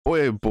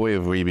Boy, oh boy,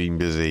 have we been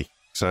busy.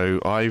 So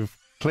I've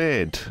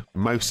cleared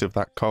most of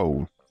that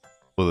coal,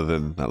 other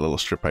than that little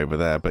strip over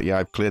there. But yeah,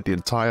 I've cleared the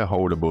entire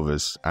hold above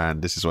us,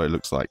 and this is what it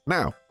looks like.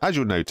 Now, as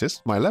you'll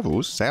notice, my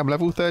levels say I'm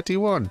level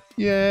 31.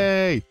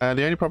 Yay! And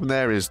the only problem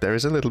there is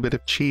a little bit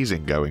of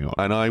cheesing going on,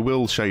 and I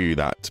will show you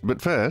that.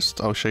 But first,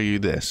 I'll show you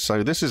this.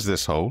 So this is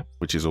this hole,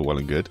 which is all well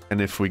and good.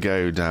 And if we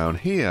go down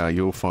here,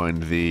 you'll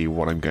find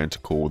what I'm going to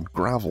call the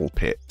gravel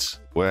pit,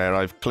 where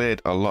I've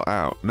cleared a lot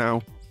out.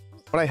 Now,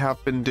 what I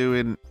have been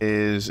doing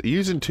is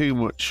using too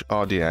much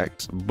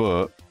RDX,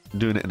 but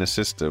doing it in a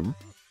system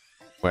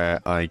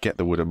where I get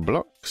the wooden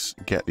blocks,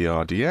 get the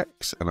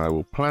RDX, and I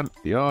will plant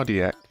the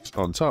RDX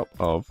on top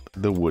of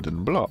the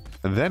wooden block.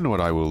 And then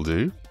what I will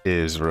do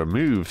is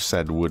remove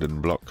said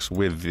wooden blocks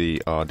with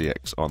the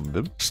RDX on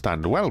them,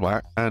 stand well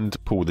back, and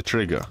pull the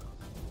trigger.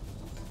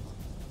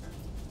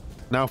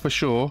 Now for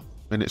sure,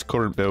 in its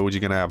current build,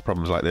 you're going to have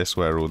problems like this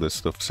where all this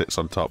stuff sits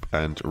on top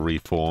and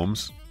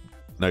reforms.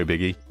 No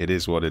biggie, it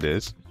is what it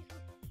is.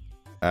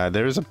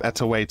 There is a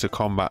better way to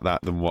combat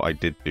that than what I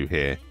did do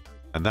here,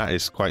 and that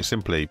is quite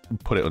simply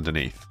put it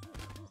underneath.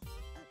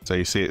 So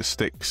you see it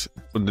sticks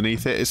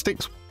underneath it. It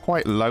sticks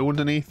quite low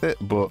underneath it,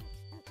 but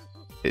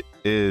it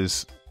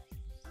is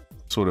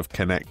sort of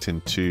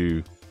connecting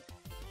to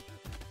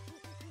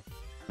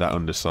that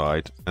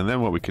underside. And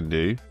then what we can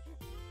do,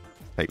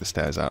 take the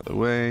stairs out of the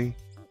way.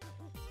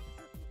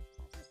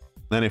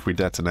 Then if we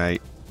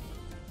detonate,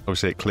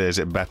 obviously it clears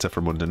it better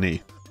from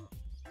underneath.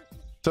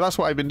 So that's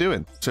what I've been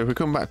doing. So if we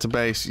come back to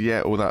base,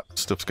 yeah, all that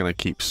stuff's going to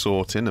keep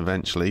sorting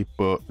eventually,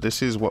 but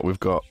this is what we've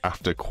got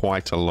after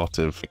quite a lot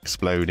of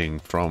exploding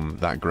from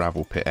that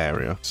gravel pit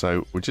area.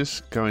 So we're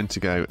just going to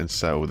go and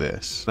sell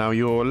this. Now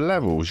your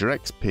levels, your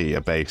XP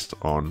are based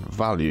on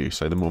value.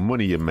 So the more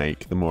money you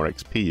make, the more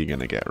XP you're going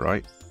to get,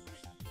 right?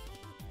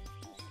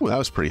 Well, that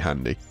was pretty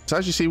handy. So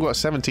as you see, we've got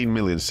 17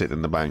 million sitting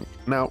in the bank.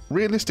 Now,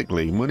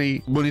 realistically,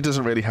 money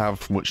doesn't really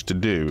have much to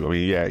do. I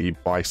mean, yeah, you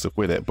buy stuff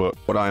with it, but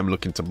what I am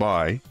looking to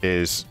buy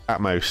is at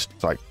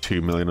most like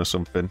 2 million or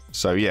something.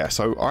 So yeah,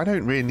 so I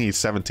don't really need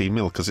 17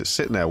 mil because it's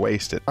sitting there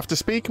wasted. After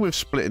speaking with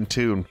Splitting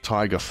 2 and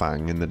Tiger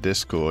Fang in the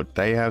Discord,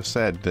 they have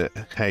said that,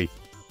 hey,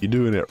 you're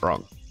doing it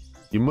wrong.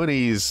 Your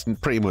money is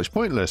pretty much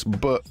pointless,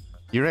 but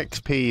your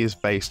XP is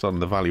based on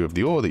the value of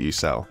the ore that you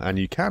sell, and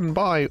you can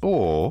buy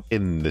ore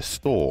in the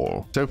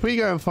store. So if we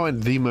go and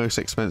find the most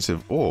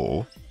expensive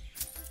ore,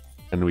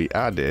 and we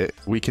add it,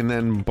 we can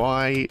then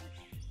buy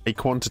a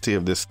quantity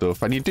of this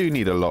stuff, and you do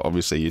need a lot.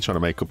 Obviously you're trying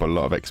to make up a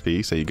lot of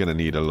XP, so you're going to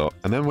need a lot.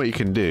 And then what you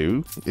can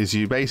do is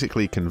you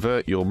basically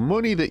convert your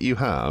money that you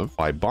have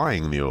by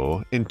buying the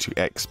ore into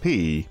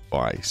XP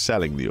by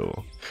selling the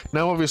ore.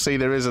 Now obviously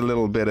there is a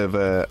little bit of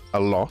a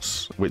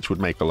loss, which would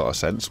make a lot of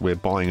sense. We're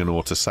buying an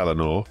ore to sell an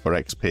ore for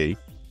XP,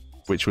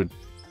 which would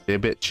be a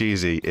bit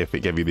cheesy if it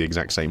gave you the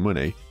exact same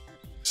money.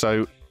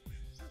 So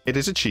it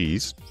is a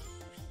cheese,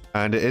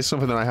 and it is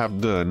something that I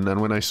have done,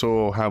 and when I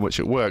saw how much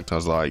it worked, I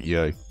was like,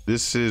 yo,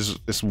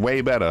 it's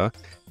way better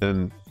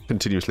than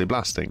continuously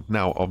blasting.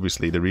 Now,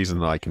 obviously, the reason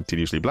that I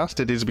continuously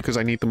blasted is because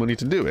I need the money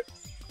to do it.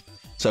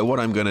 So what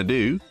I'm going to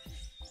do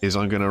is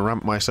I'm going to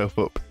ramp myself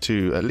up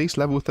to at least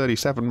level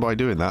 37 by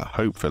doing that,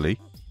 hopefully.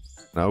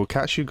 And I will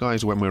catch you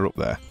guys when we're up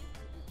there.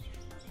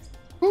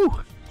 Woo!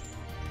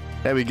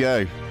 There we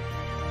go.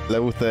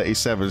 Level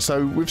 37.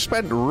 So we've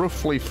spent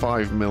roughly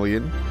 5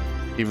 million.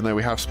 Even though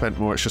we have spent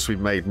more, it's just we've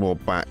made more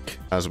back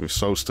as we've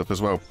sold stuff as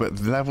well. But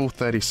level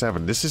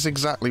 37, this is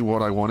exactly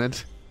what I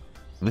wanted.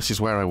 And this is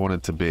where I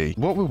wanted to be.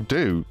 What we'll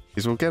do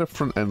is we'll get a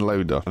front end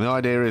loader. And the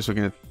idea is we're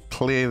going to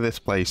clear this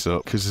place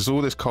up because there's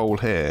all this coal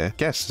here.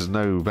 Guess there's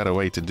no better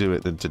way to do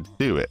it than to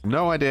do it.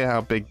 No idea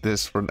how big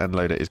this front end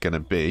loader is going to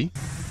be.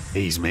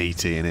 He's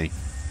meaty, isn't he?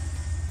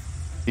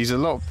 He's a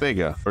lot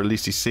bigger, or at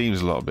least he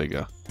seems a lot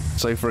bigger.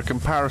 So for a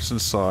comparison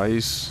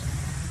size,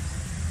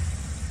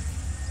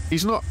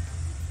 he's not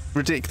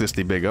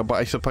ridiculously bigger, but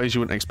I suppose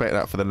you wouldn't expect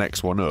that for the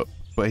next one up.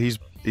 But he's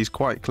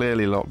quite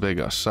clearly a lot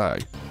bigger, so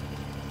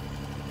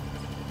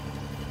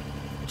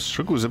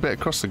struggles a bit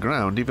across the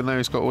ground, even though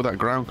he's got all that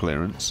ground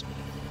clearance.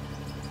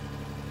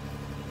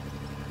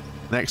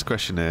 Next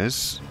question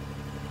is,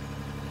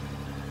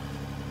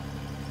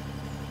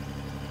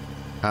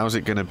 how's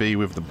it going to be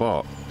with the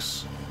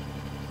box?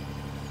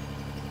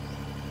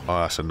 Oh,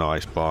 that's a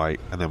nice bite.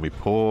 And then we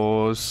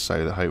pause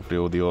so that hopefully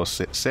all the ore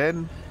sits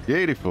in.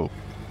 Beautiful.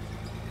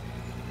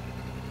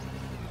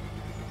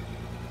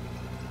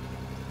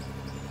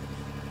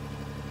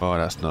 Oh,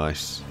 that's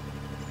nice.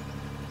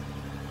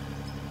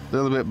 A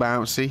little bit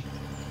bouncy.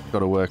 Got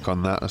to work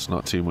on that. That's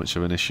not too much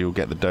of an issue. We'll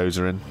get the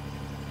dozer in.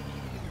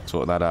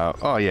 Sort that out.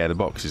 Oh yeah, the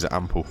box is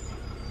ample.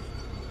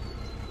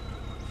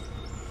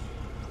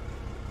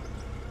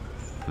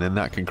 And then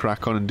that can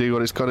crack on and do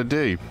what it's got to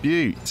do.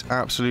 Beaut.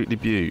 Absolutely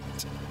beaut.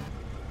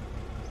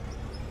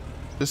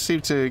 Just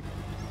seemed to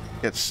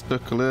get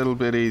stuck a little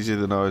bit easier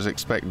than I was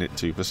expecting it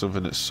to for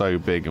something that's so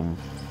big and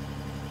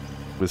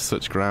with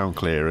such ground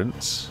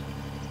clearance.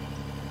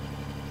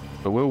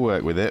 But we'll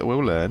work with it.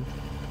 We'll learn.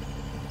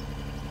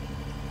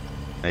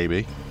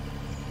 Maybe.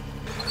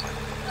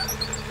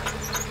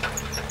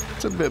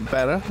 It's a bit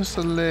better, just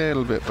a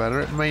little bit better.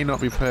 It may not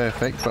be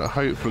perfect, but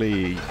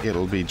hopefully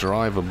it'll be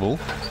drivable.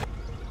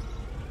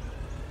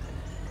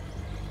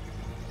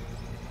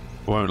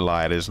 I won't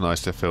lie, it is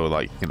nice to feel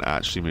like you can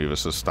actually move a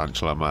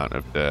substantial amount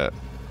of dirt.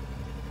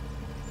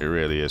 It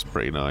really is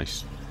pretty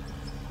nice.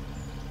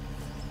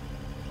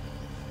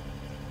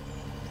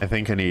 I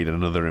think I need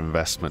another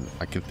investment.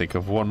 I can think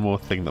of one more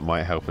thing that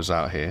might help us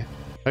out here.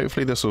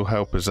 Hopefully this will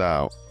help us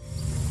out.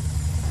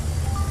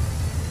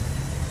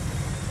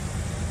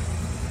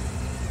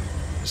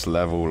 Just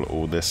level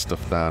all this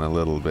stuff down a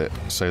little bit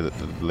so that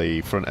the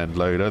front end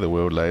loader, the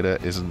wheel loader,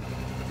 isn't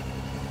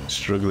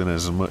struggling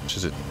as much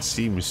as it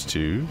seems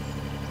to.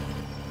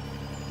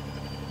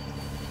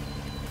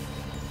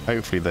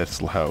 Hopefully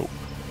this will help.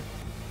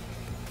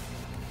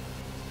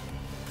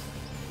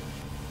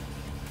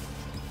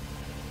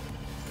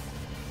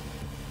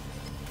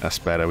 That's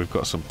better. We've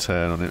got some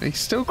turn on it. He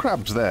still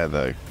crabs there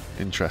though.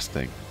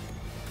 Interesting.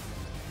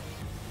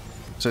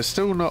 So it's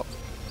still not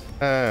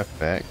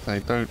perfect. I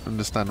don't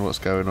understand what's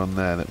going on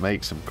there that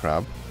makes him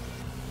crab.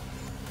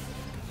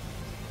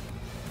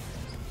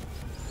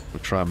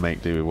 We'll try and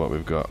make do with what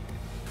we've got.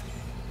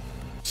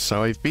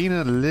 So I've been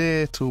a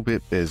little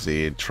bit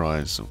busy in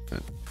trying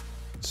something.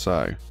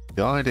 So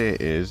the idea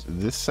is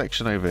this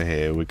section over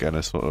here we're going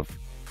to sort of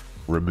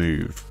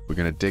remove. We're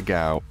going to dig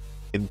out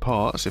in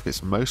parts. If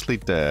it's mostly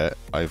dirt,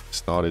 I've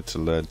started to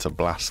learn to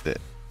blast it.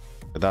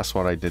 But that's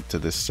what I did to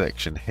this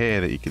section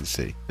here that you can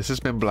see. This has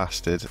been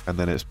blasted and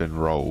then it's been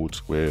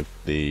rolled with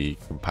the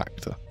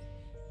compactor,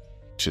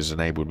 which has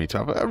enabled me to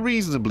have a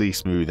reasonably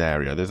smooth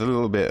area. There's a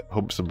little bit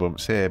humps and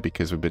bumps here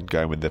because we've been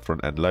going with the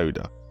front end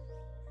loader.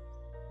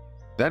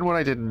 Then what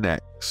I did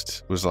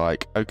next was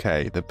like,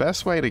 okay, the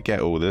best way to get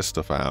all this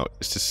stuff out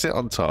is to sit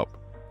on top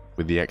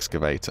with the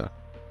excavator.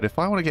 But if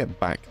I want to get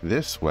back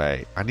this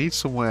way, I need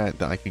somewhere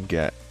that I can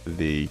get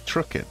the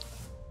truck in.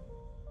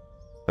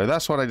 So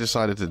that's what I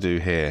decided to do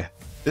here.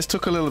 This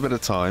took a little bit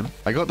of time.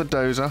 I got the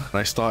dozer and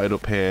I started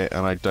up here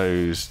and I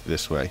dozed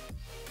this way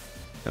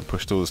and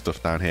pushed all the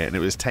stuff down here, and it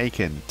was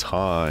taking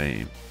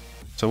time.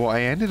 So what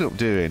I ended up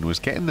doing was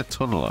getting the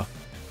tunneler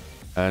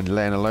and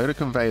laying a load of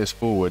conveyors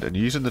forward and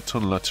using the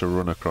tunneler to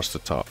run across the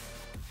top.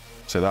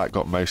 So that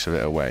got most of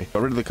it away.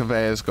 Got rid of the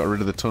conveyors, got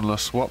rid of the tunneler,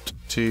 swapped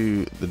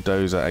to the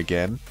dozer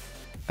again,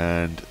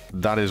 and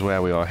that is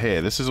where we are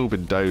here. This has all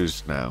been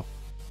dozed now.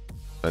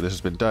 So this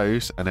has been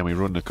dozed, and then we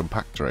run the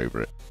compactor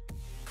over it.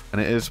 And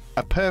it is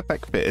a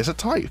perfect fit. It's a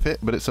tight fit,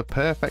 but it's a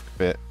perfect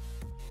fit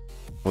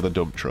for the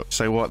dump truck.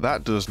 So what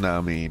that does now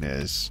mean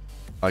is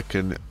I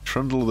can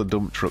trundle the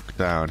dump truck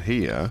down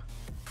here.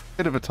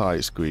 Bit of a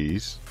tight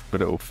squeeze,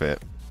 but it'll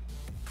fit.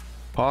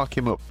 Park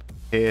him up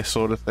here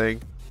sort of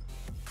thing.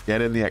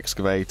 Get in the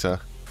excavator.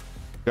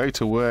 Go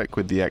to work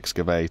with the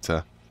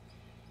excavator.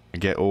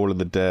 And get all of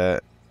the dirt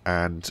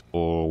and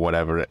or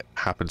whatever it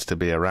happens to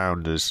be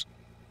around us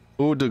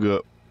all dug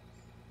up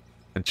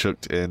and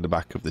chucked in the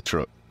back of the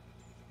truck.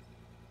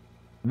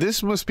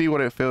 This must be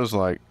what it feels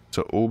like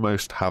to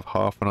almost have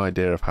half an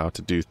idea of how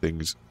to do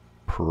things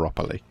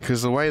properly.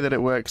 Because the way that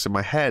it works in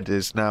my head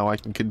is now I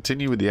can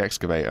continue with the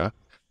excavator.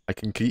 I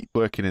can keep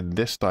working in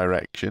this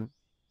direction,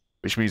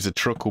 which means the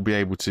truck will be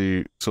able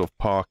to sort of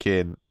park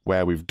in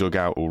where we've dug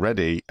out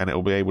already, and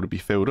it'll be able to be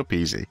filled up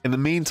easy. In the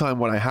meantime,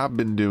 what I have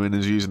been doing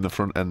is using the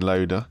front end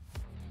loader.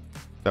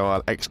 So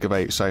I'll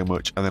excavate so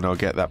much and then I'll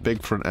get that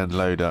big front end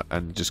loader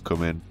and just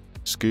come in,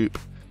 scoop.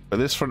 But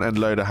this front end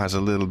loader has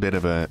a little bit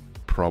of a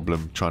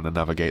problem trying to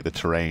navigate the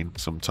terrain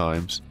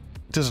sometimes.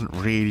 It doesn't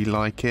really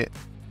like it.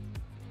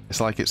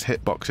 It's like its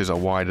hitboxes are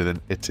wider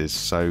than it is,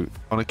 so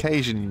on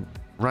occasion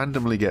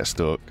randomly get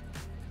stuck.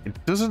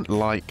 It doesn't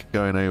like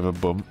going over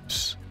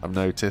bumps. I've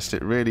noticed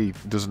it really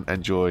doesn't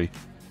enjoy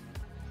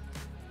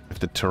if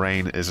the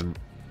terrain isn't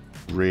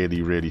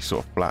really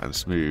sort of flat and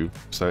smooth,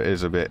 so it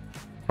is a bit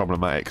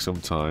problematic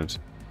sometimes.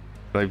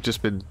 But I've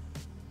just been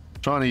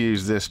trying to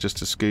use this just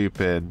to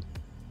scoop in,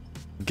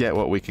 get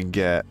what we can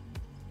get,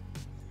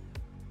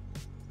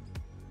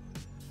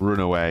 run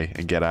away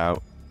and get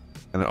out,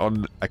 and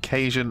on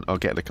occasion I'll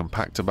get the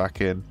compactor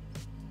back in,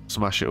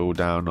 smash it all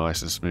down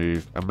nice and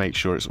smooth, and make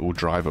sure it's all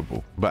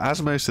drivable. But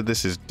as most of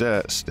this is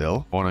dirt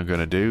still, what I'm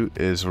going to do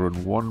is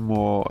run one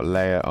more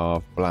layer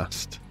of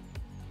blast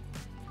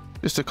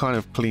just to kind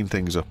of clean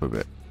things up a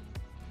bit.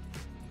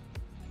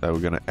 So we're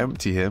going to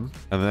empty him,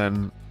 and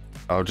then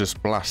I'll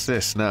just blast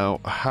this. Now,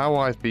 how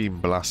I've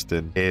been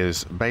blasting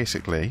is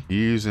basically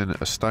using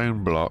a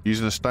stone block,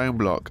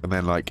 and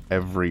then like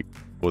every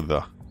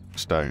other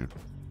stone.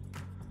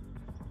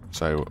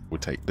 So we'll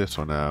take this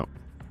one out,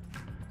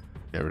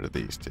 get rid of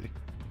these two.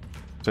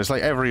 So it's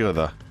like every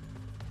other.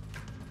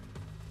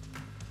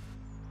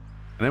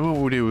 And then what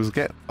we'll do is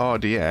get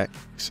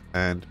RDX,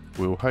 and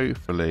we'll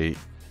hopefully,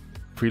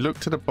 if we look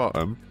to the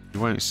bottom, you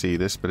won't see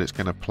this, but it's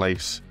going to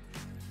place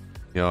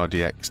the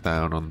RDX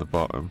down on the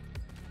bottom.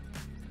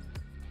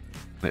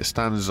 And it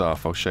stands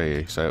off, I'll show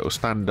you. So it'll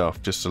stand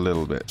off just a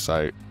little bit.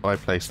 So if I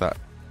place that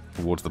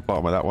towards the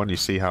bottom of that one, you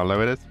see how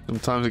low it is?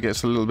 Sometimes it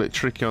gets a little bit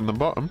tricky on the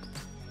bottom.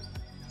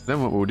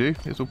 Then what we'll do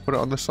is we'll put it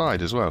on the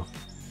side as well.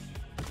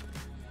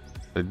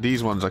 So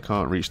these ones I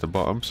can't reach the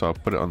bottom, so I'll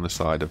put it on the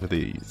side of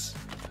these.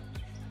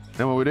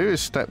 Then what we do is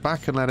step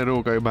back and let it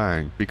all go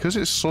bang. Because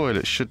it's soil,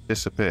 it should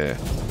disappear.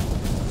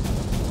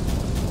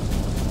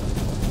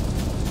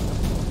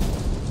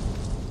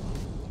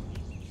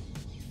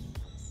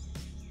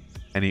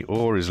 Any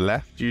ore is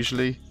left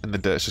usually, and the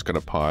dirt's just going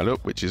to pile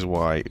up, which is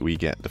why we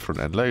get the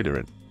front end loader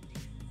in.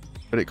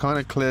 But it kind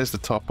of clears the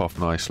top off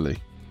nicely.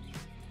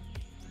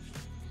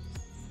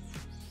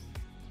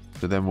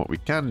 So then what we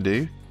can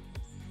do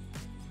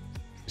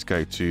is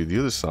go to the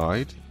other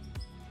side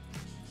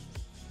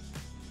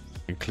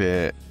and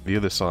clear the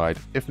other side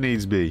if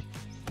needs be.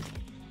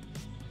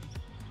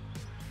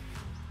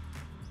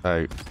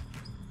 So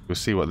we'll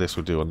see what this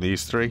will do on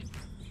these three.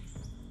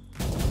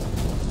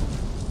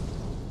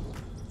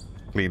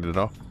 Cleaned it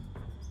off.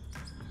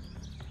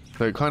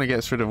 So it kind of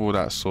gets rid of all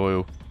that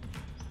soil.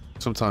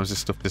 Sometimes this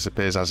stuff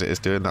disappears as it is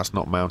doing. That's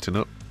not mounting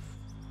up.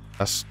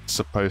 That's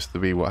supposed to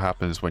be what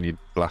happens when you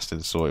blast in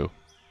soil.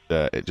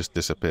 It just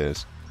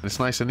disappears. And it's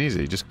nice and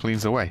easy. It just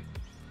cleans away.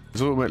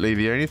 Because ultimately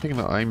the only thing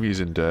that I'm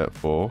using dirt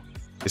for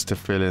is to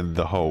fill in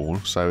the hole.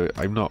 So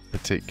I'm not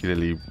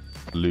particularly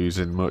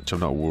losing much. I'm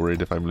not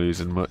worried if I'm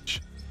losing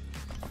much.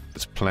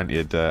 There's plenty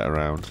of dirt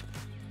around.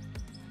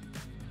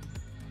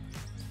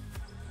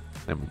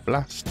 Then we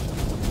blast.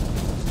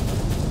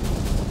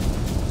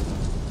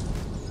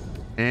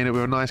 And it'll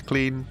be a nice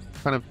clean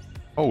kind of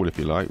hole if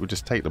you like. We'll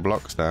just take the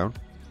blocks down.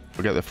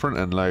 We'll get the front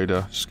end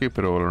loader, scoop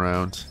it all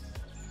around,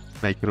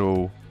 make it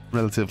all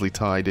relatively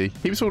tidy.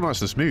 Keeps it all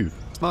nice and smooth.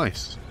 It's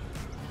nice.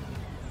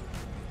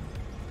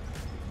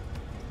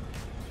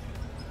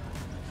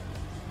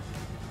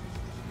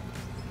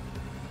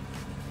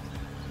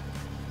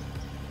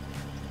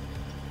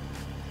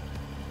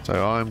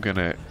 So I'm going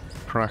to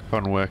crack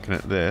on working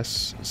at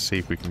this and see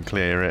if we can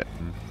clear it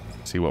and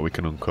see what we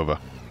can uncover.